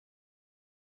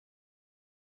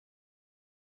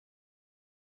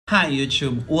Hi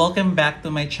YouTube, welcome back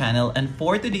to my channel, and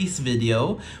for today's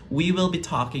video, we will be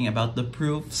talking about the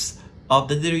proofs of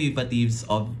the derivatives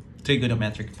of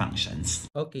trigonometric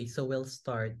functions. Okay, so we'll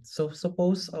start. So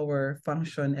suppose our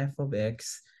function f of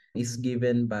x is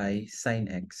given by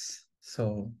sine x.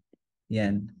 So,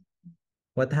 yan.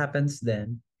 What happens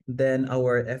then? Then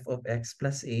our f of x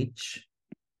plus h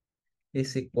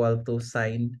is equal to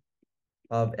sine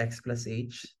of x plus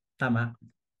h. Tama?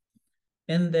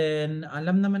 And then,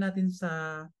 alam naman natin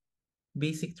sa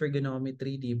basic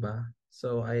trigonometry, di ba?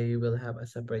 So, I will have a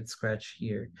separate scratch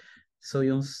here. So,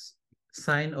 yung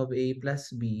sine of A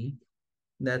plus B,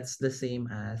 that's the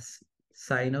same as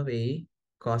sine of A,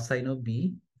 cosine of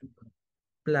B,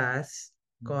 plus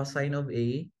cosine of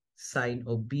A, sine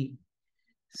of B.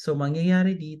 So,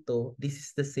 mangyayari dito, this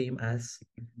is the same as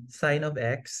sine of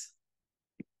X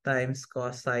times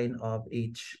cosine of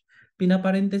H.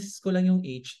 Pinaparenthesis ko lang yung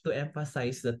H to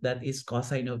emphasize that that is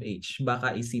cosine of H.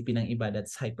 Baka isipin ng iba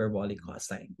that's hyperbolic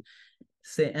cosine.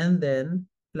 And then,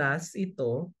 plus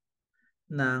ito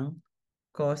ng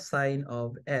cosine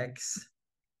of X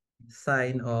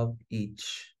sine of H.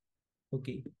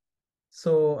 Okay.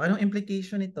 So, anong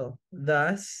implication nito?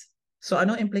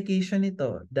 Anong implication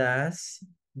nito? Thus,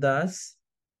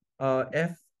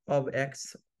 f of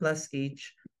x plus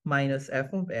h minus f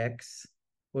of x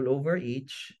all over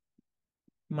h,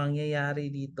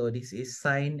 mangyayari dito, this is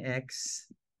sine x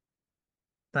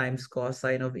times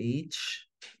cosine of h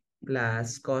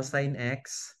plus cosine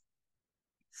x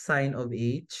sine of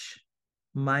h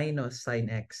minus sine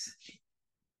x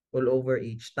all over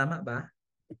h. Tama ba?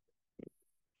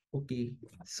 Okay.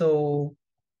 So,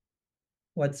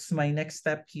 what's my next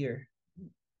step here?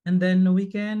 And then we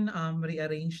can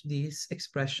rearrange this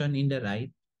expression in the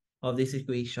right of this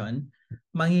equation.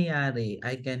 Mangyayari,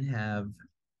 I can have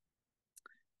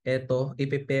eto,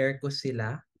 i-prepare ko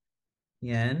sila.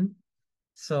 Yan.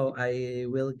 So, I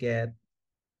will get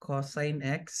cosine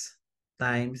x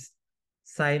times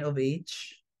sine of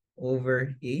h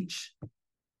over h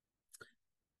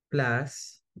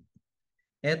plus,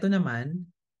 eto naman,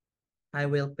 I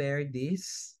will pair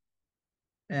this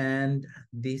and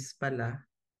this pala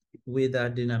with the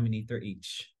denominator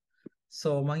h.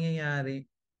 So, mangyayari,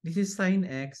 this is sine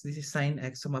x,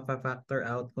 so mapafactor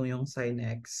out ko yung sine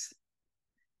x.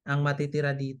 Ang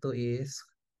matitira dito is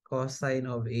cosine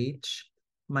of h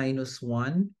minus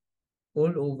 1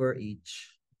 all over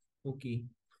h. Okay.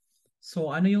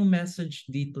 So, ano yung message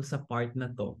dito sa part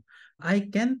na to? I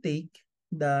can take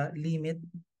the limit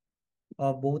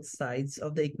of both sides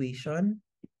of the equation.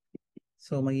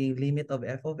 So, maging limit of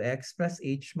f of x plus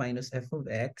h minus f of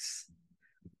x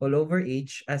all over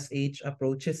h as h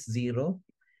approaches 0.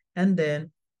 And then,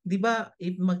 di ba,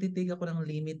 if magtitake ako ng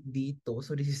limit dito,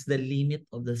 so this is the limit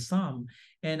of the sum.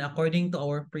 And according to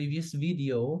our previous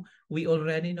video, we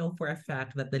already know for a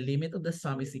fact that the limit of the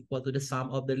sum is equal to the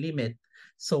sum of the limit.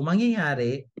 So,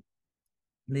 mangyayari,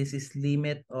 this is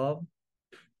limit of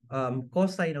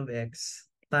cosine of x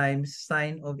times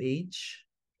sine of h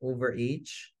over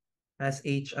h as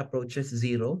h approaches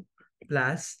 0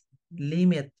 plus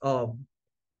limit of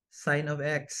sine of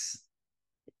x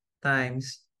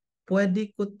times,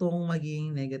 pwede ko tong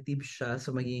maging negative siya.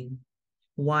 So, maging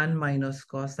 1 minus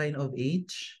cosine of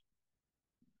h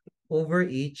over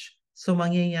h. So,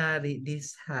 mangyayari,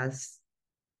 this has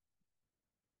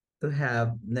to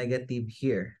have negative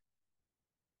here.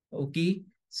 Okay?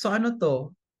 So, ano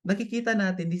to? Nakikita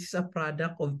natin, this is a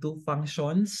product of two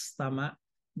functions. Tama?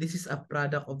 This is a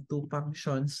product of two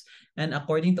functions. And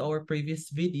according to our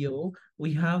previous video,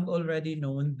 we have already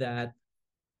known that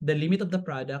the limit of the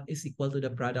product is equal to the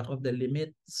product of the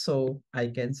limit. So, I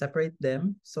can separate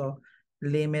them. So,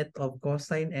 limit of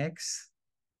cosine x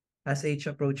as h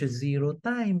approaches 0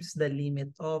 times the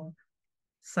limit of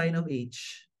sine of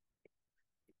h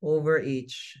over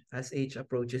h as h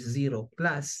approaches 0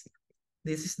 plus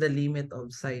this is the limit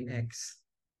of sine x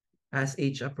as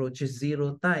h approaches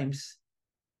 0 times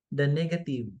the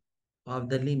negative of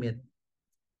the limit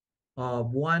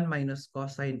of 1 minus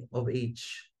cosine of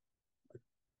h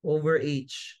over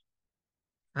h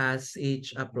as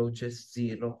h approaches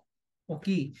 0.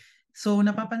 Okay. So,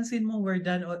 napapansin mo, we're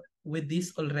done with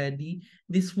this already.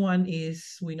 This one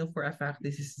is, we know for a fact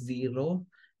this is 0.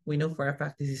 We know for a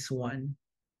fact this is 1.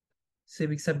 So,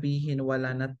 ibig sabihin,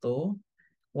 wala na to.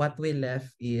 What we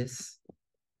left is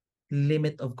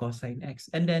limit of cosine x.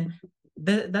 And then,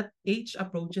 that h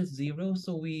approaches 0.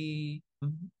 So, we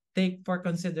take for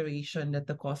consideration that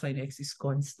the cosine x is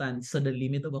constant. So the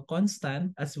limit of a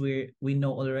constant, as we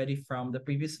know already from the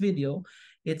previous video,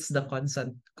 it's the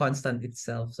constant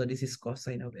itself. So this is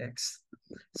cosine of x.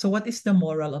 So what is the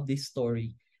moral of this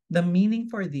story? The meaning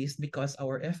for this, because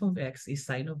our f of x is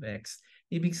sine of x,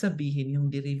 ibig sabihin yung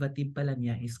derivative pala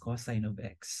niya is cosine of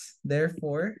x.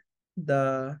 Therefore,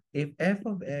 if f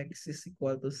of x is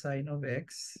equal to sine of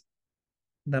x,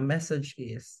 the message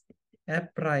is f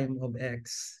prime of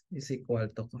x is equal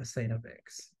to cosine of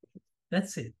x.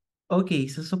 That's it.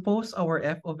 Okay, so suppose our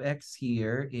f of x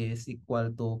here is equal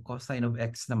to cosine of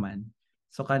x naman.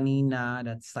 So kanina,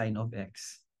 that's sine of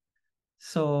x.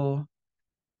 So,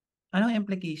 anong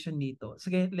implication dito?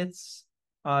 Sige, let's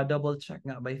double check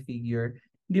nga by figure.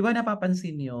 Di ba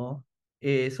napapansin nyo,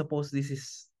 suppose this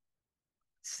is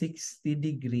 60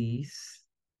 degrees.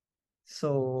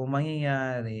 So,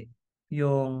 mangyayari,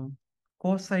 yung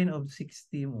cosine of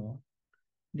 60 mo,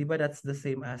 di ba that's the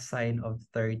same as sine of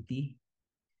 30?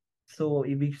 So,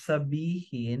 ibig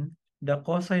sabihin, the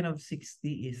cosine of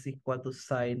 60 is equal to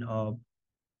sine of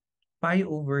pi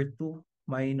over 2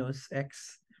 minus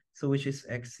x. So, which is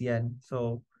x yan.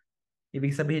 So,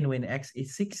 ibig sabihin, when x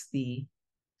is 60,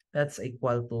 that's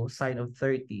equal to sine of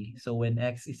 30. So, when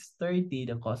x is 30,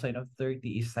 the cosine of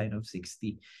 30 is sine of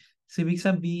 60. So, ibig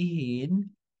sabihin,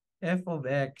 f of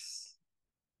x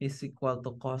is equal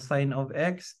to cosine of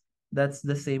x. That's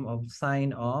the same of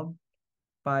sine of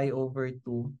pi over 2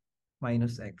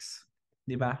 minus x.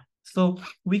 Diba? So,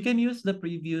 we can use the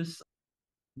previous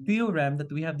theorem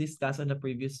that we have discussed on the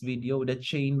previous video, the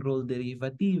chain rule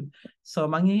derivative. So,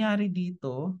 mangyayari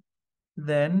dito,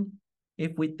 then,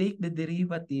 if we take the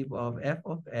derivative of f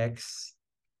of x,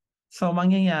 so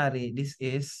mangyayari, this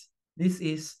is,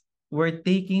 we're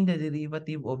taking the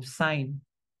derivative of sine.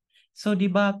 So, di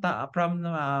ba, from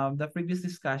the previous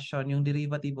discussion, yung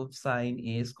derivative of sine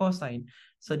is cosine.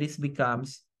 So, this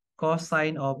becomes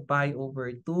cosine of pi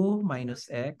over 2 minus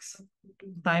x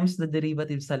times the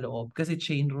derivative sa loob kasi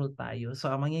chain rule tayo. So,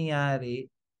 ang mangyayari,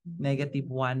 negative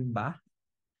 1 ba?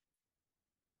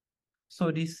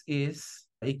 So, this is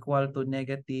equal to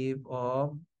negative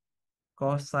of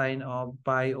cosine of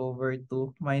pi over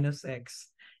 2 minus x.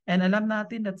 And alam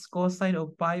natin that's cosine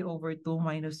of pi over 2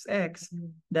 minus x.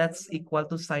 That's equal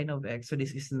to sine of x. So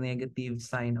this is negative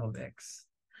sine of x.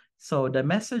 So the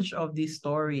message of this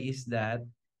story is that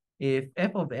if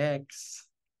f of x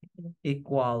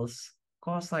equals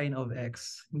cosine of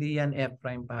x, hindi yan f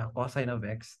prime pa, cosine of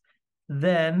x,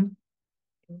 then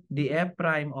the f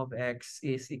prime of x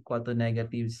is equal to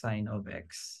negative sine of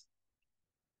x.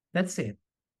 That's it.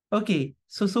 Okay,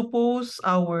 so suppose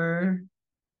our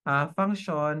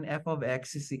function f of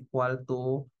x is equal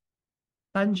to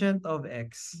tangent of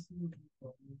x.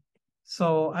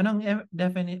 So, anong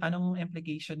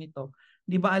implication nito?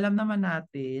 'Di ba alam naman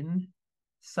natin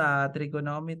sa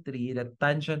trigonometry that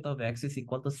tangent of x is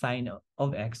equal to sine of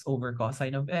x over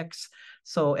cosine of x.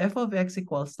 So, f of x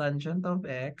equals tangent of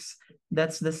x.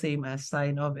 That's the same as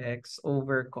sine of x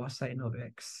over cosine of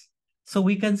x. So,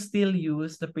 we can still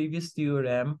use the previous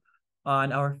theorem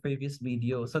on our previous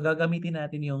video. So, gagamitin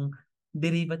natin yung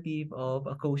derivative of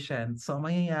a quotient. So,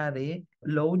 mangyayari,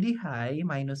 low d high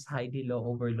minus high d low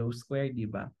over low square, di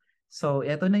ba? So,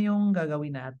 ito na yung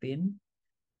gagawin natin.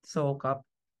 So,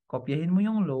 kopyahin mo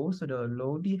yung low. So, the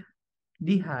low d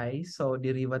high. So,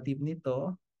 derivative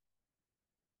nito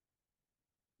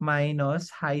minus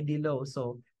high d low.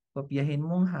 So, kopyahin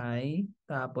mong high.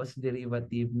 Tapos,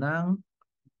 derivative ng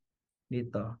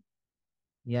dito.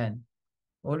 Yan.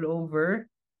 All over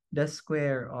the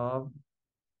square of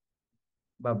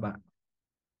baba.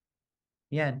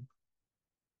 Yan.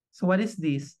 So, what is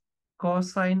this?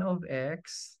 Cosine of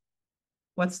x.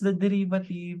 What's the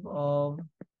derivative of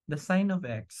the sine of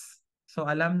x? So,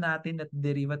 alam natin that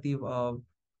derivative of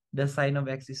the sine of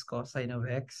x is cosine of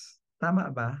x.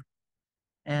 Tama ba?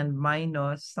 And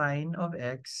minus sine of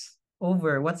x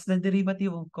over, what's the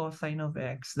derivative of cosine of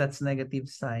x? That's negative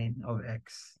sine of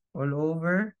x. All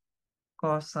over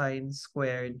cosine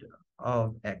squared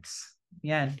of x.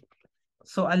 Yan.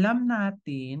 So, alam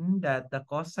natin that the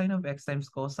cosine of x times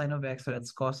cosine of x, so that's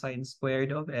cosine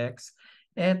squared of x.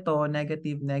 Ito,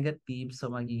 negative, negative, so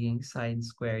magiging sine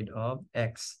squared of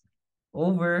x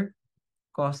over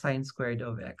cosine squared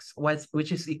of x, which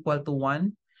is equal to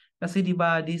 1. Kasi di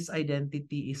ba this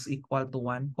identity is equal to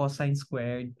 1, cosine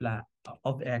squared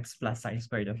of x plus sine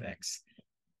squared of x.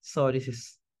 So, this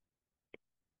is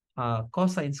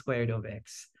cosine squared of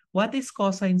x. What is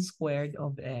cosine squared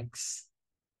of x?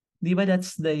 Di ba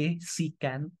that's the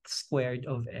secant squared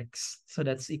of x? So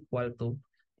that's equal to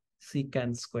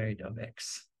secant squared of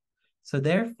x. So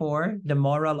therefore, the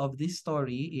moral of this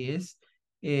story is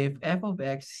if f of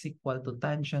x is equal to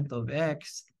tangent of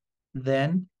x,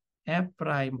 then f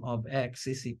prime of x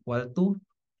is equal to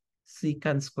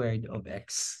secant squared of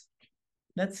x.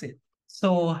 That's it.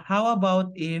 So how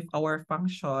about if our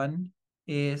function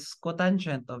is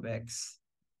cotangent of x?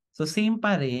 So same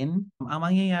pa rin. Ang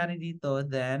mangyayari dito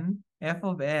then f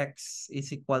of x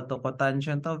is equal to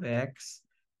cotangent of x.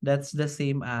 That's the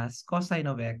same as cosine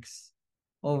of x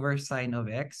over sine of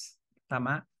x.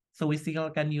 Tama? So we still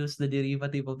can use the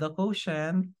derivative of the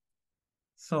quotient.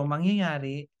 So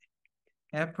mangyayari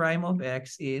f prime of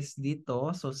x is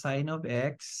dito. So sine of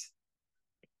x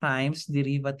times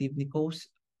derivative ni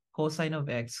cosine of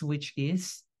x, which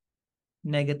is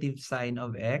negative sine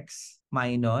of x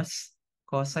minus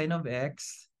cosine of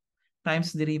x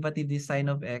times derivative ni sine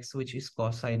of x, which is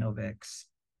cosine of x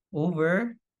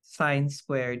over sine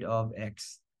squared of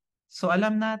x. So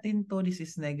alam natin to, this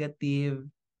is negative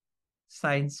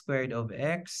sine squared of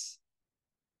x,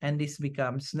 and this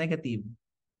becomes negative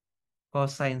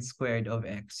cosine squared of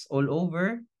x all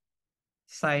over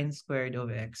sine squared of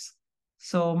x.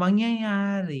 So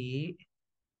mangyayari,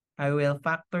 I will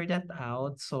factor that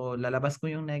out. So lalabas ko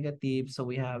yung negative. So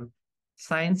we have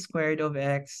sine squared of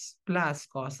x plus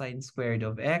cosine squared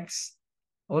of x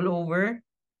all over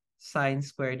sine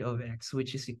squared of x,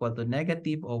 which is equal to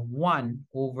negative of 1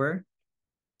 over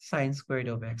sine squared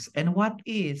of x. And what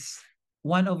is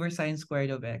 1 over sine squared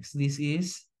of x? This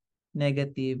is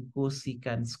negative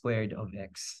cosecant squared of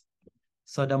x.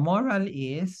 So the moral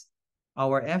is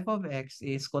our f of x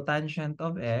is cotangent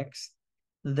of x,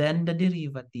 then the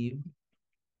derivative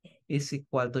is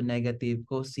equal to negative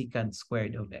cosecant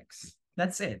squared of x.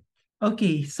 That's it.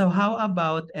 Okay, so how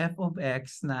about f of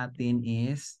x natin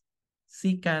is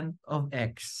secant of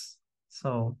x.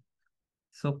 So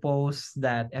suppose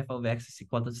that f of x is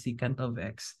equal to secant of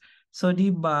x. So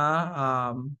di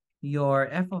ba your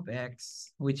f of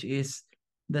x, which is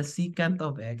the secant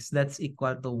of x, that's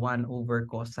equal to 1 over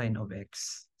cosine of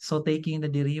x. So taking the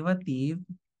derivative,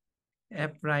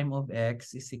 f prime of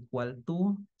x is equal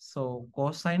to, so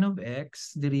cosine of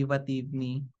x, derivative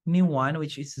ni 1,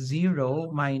 which is 0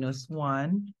 minus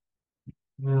 1,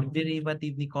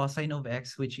 derivative ni cosine of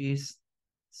x, which is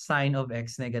sine of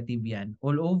x, negative yan,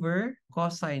 all over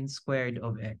cosine squared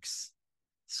of x.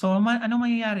 So ano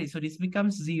mangyayari? So this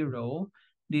becomes 0.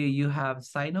 You have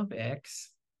sine of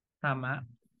x, tama?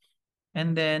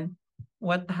 And then,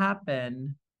 what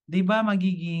happened? Di ba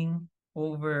magiging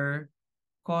over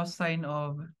cosine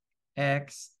of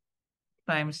x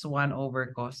times 1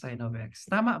 over cosine of x.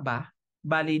 Tama ba?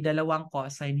 Bali, dalawang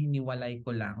cosine, hiniwalay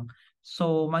ko lang.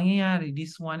 So, mangyayari,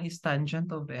 this one is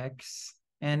tangent of x,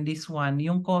 and this one,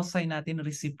 yung cosine natin,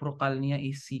 reciprocal niya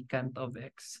is secant of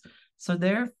x. So,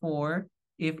 therefore,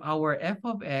 if our f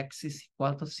of x is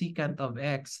equal to secant of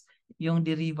x, yung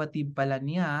derivative pala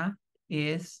niya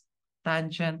is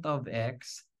tangent of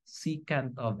x,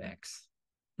 secant of x.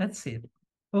 That's it.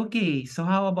 Okay, so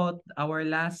how about our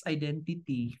last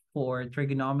identity for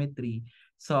trigonometry?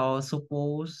 So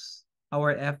suppose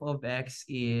our f of x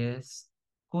is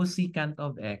cosecant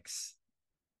of x.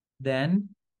 Then,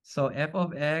 so f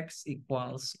of x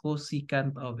equals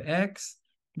cosecant of x.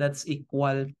 That's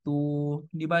equal to,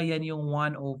 di ba yan yung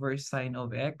 1 over sine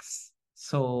of x?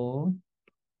 So,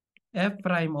 f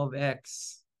prime of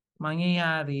x.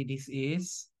 Mangyayari, this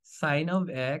is sine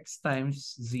of x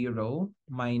times 0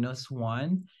 minus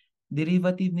 1.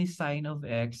 Derivative ni sine of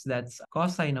x, that's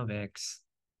cosine of x.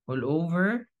 All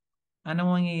over,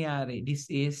 ano mangyayari?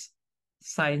 This is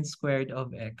sine squared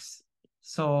of x.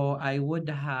 So, I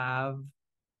would have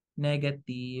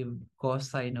negative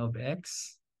cosine of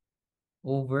x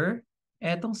over,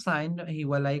 etong sine,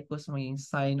 hiwalay ko sa maging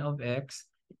sine of x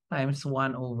times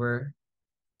 1 over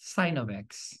sine of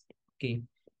x. Okay.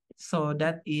 So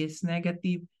that is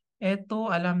negative.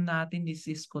 Ito, alam natin this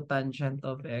is cotangent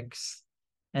of x.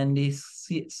 And this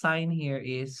sign here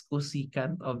is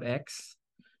cosecant of x.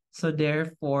 So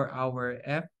therefore, our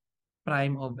f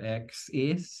prime of x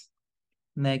is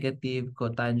negative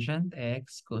cotangent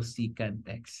x cosecant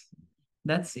x.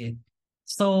 That's it.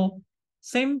 So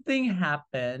same thing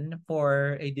happened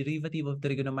for a derivative of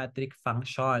trigonometric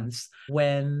functions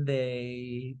when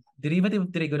the derivative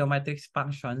of trigonometric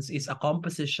functions is a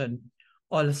composition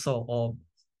also of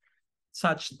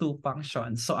such two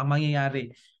functions. So ang mangyayari,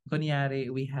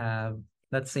 kunyari we have,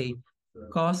 let's say,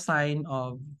 cosine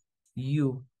of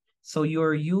u. So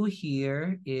your u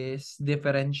here is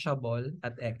differentiable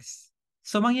at x.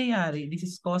 So mangyayari, this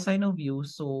is cosine of u.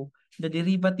 So the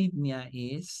derivative niya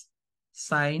is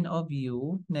sine of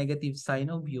u, negative sine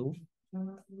of u.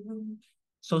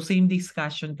 So same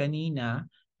discussion kanina,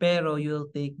 pero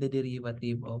you'll take the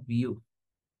derivative of u.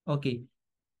 Okay.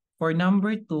 For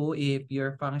number 2, if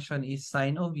your function is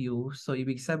sine of u, so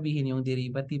ibig sabihin yung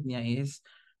derivative niya is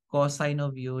cosine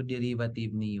of u,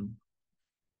 derivative ni u.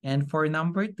 And for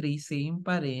number 3, same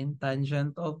pa rin,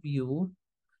 tangent of u.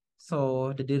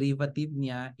 So, the derivative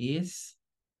niya is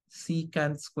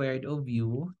secant squared of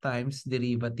u times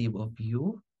derivative of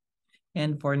u.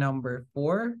 And for number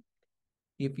 4,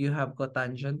 if you have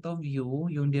cotangent of u,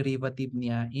 yung derivative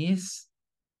niya is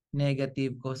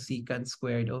negative cosecant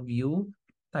squared of u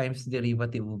times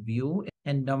derivative of u.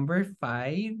 And number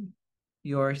 5,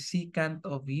 your secant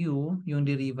of u, yung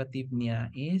derivative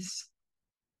niya is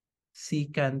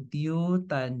secant u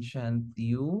tangent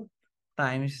u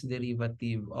times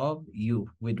derivative of u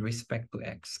with respect to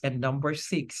x. And number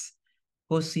 6,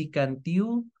 cosecant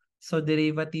u. So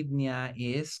derivative niya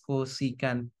is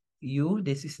cosecant u,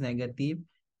 this is negative,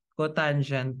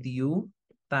 cotangent u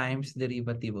times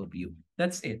derivative of u.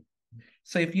 That's it.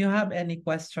 So if you have any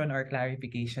question or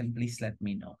clarification, please let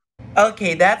me know.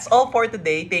 Okay, that's all for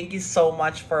today. Thank you so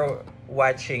much for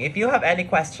watching. If you have any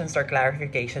questions or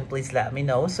clarification, please let me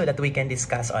know so that we can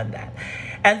discuss on that.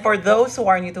 And for those who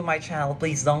are new to my channel,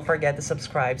 please don't forget to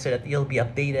subscribe so that you'll be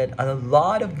updated on a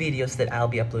lot of videos that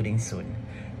I'll be uploading soon.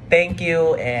 Thank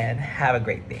you and have a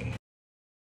great day.